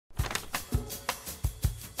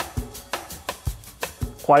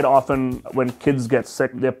quite often when kids get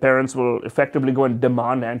sick, their parents will effectively go and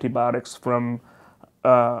demand antibiotics from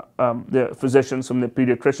their physicians, from their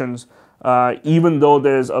pediatricians, even though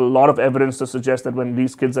there's a lot of evidence to suggest that when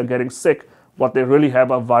these kids are getting sick, what they really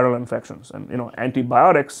have are viral infections. And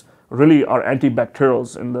antibiotics really are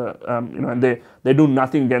antibacterials in the and they do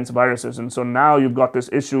nothing against viruses. And so now you've got this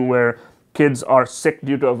issue where kids are sick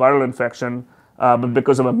due to a viral infection, but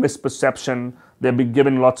because of a misperception, they'll be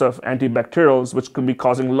given lots of antibacterials, which could be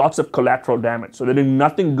causing lots of collateral damage. So they're doing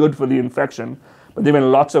nothing good for the infection, but they've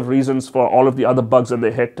been lots of reasons for all of the other bugs that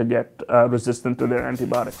they hit to get resistant to their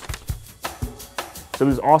antibiotics. So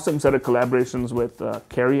there's an awesome set of collaborations with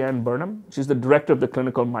Carrie Ann Burnham. She's the director of the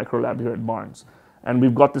clinical microlab here at Barnes. And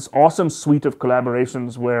we've got this awesome suite of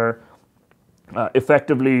collaborations where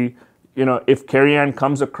effectively, if Carrie Ann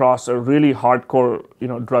comes across a really hardcore,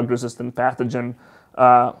 drug-resistant pathogen,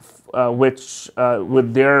 which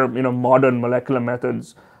with their, modern molecular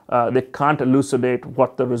methods, they can't elucidate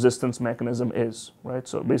what the resistance mechanism is, right?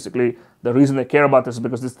 So basically, the reason they care about this is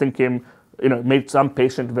because this thing came, made some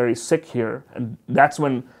patient very sick here, and that's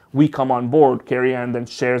when we come on board. Carrie Ann then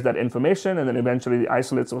shares that information, and then eventually the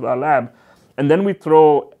isolates with our lab, and then we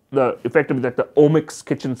throw effectively the omics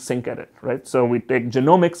kitchen sink at it, right? So we take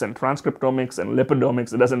genomics and transcriptomics and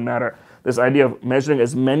lipidomics. It doesn't matter. This idea of measuring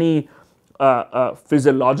as many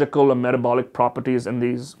physiological and metabolic properties in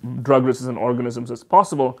these drug-resistant organisms as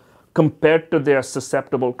possible compared to their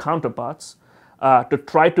susceptible counterparts to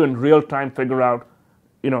try to in real time figure out,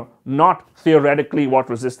 not theoretically what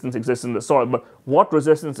resistance exists in the soil, but what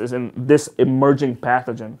resistance is in this emerging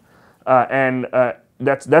pathogen. And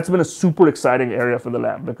that's been a super exciting area for the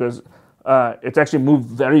lab because it's actually moved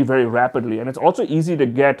very, very rapidly. And it's also easy to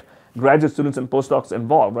get graduate students and postdocs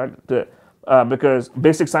involved, right? Because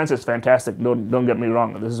basic science is fantastic. Don't get me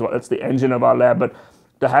wrong. It's the engine of our lab. But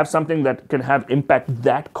to have something that can have impact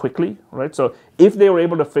that quickly, right? So if they were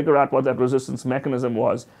able to figure out what that resistance mechanism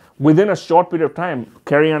was, within a short period of time,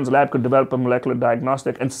 Carrie Ann's lab could develop a molecular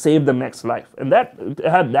diagnostic and save the next life. And that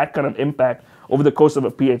had that kind of impact over the course of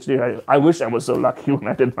a PhD. I wish I was so lucky when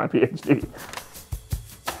I did my PhD.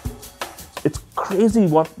 It's crazy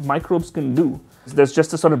what microbes can do. There's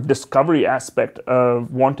just a sort of discovery aspect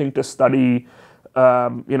of wanting to study,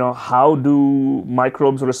 how do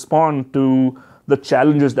microbes respond to the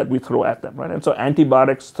challenges that we throw at them, right? And so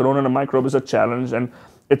antibiotics thrown in a microbe is a challenge, and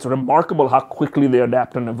it's remarkable how quickly they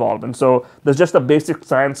adapt and evolve. And so there's just a basic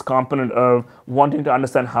science component of wanting to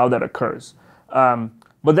understand how that occurs.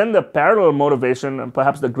 But then the parallel motivation, and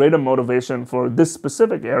perhaps the greater motivation for this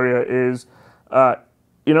specific area is, I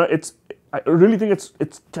really think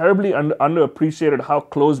it's terribly underappreciated how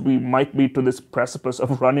close we might be to this precipice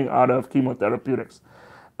of running out of chemotherapeutics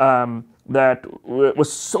that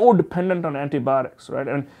was so dependent on antibiotics, right?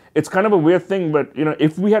 And it's kind of a weird thing, but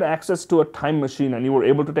if we had access to a time machine and you were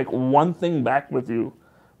able to take one thing back with you,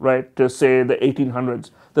 right, to say the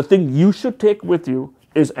 1800s, the thing you should take with you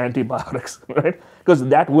is antibiotics, right? Because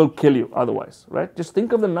that will kill you otherwise, right? Just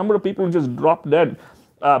think of the number of people who just dropped dead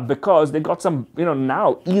because they got some,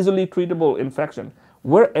 now easily treatable infection.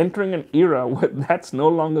 We're entering an era where that's no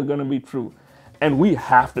longer going to be true. And we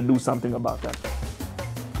have to do something about that.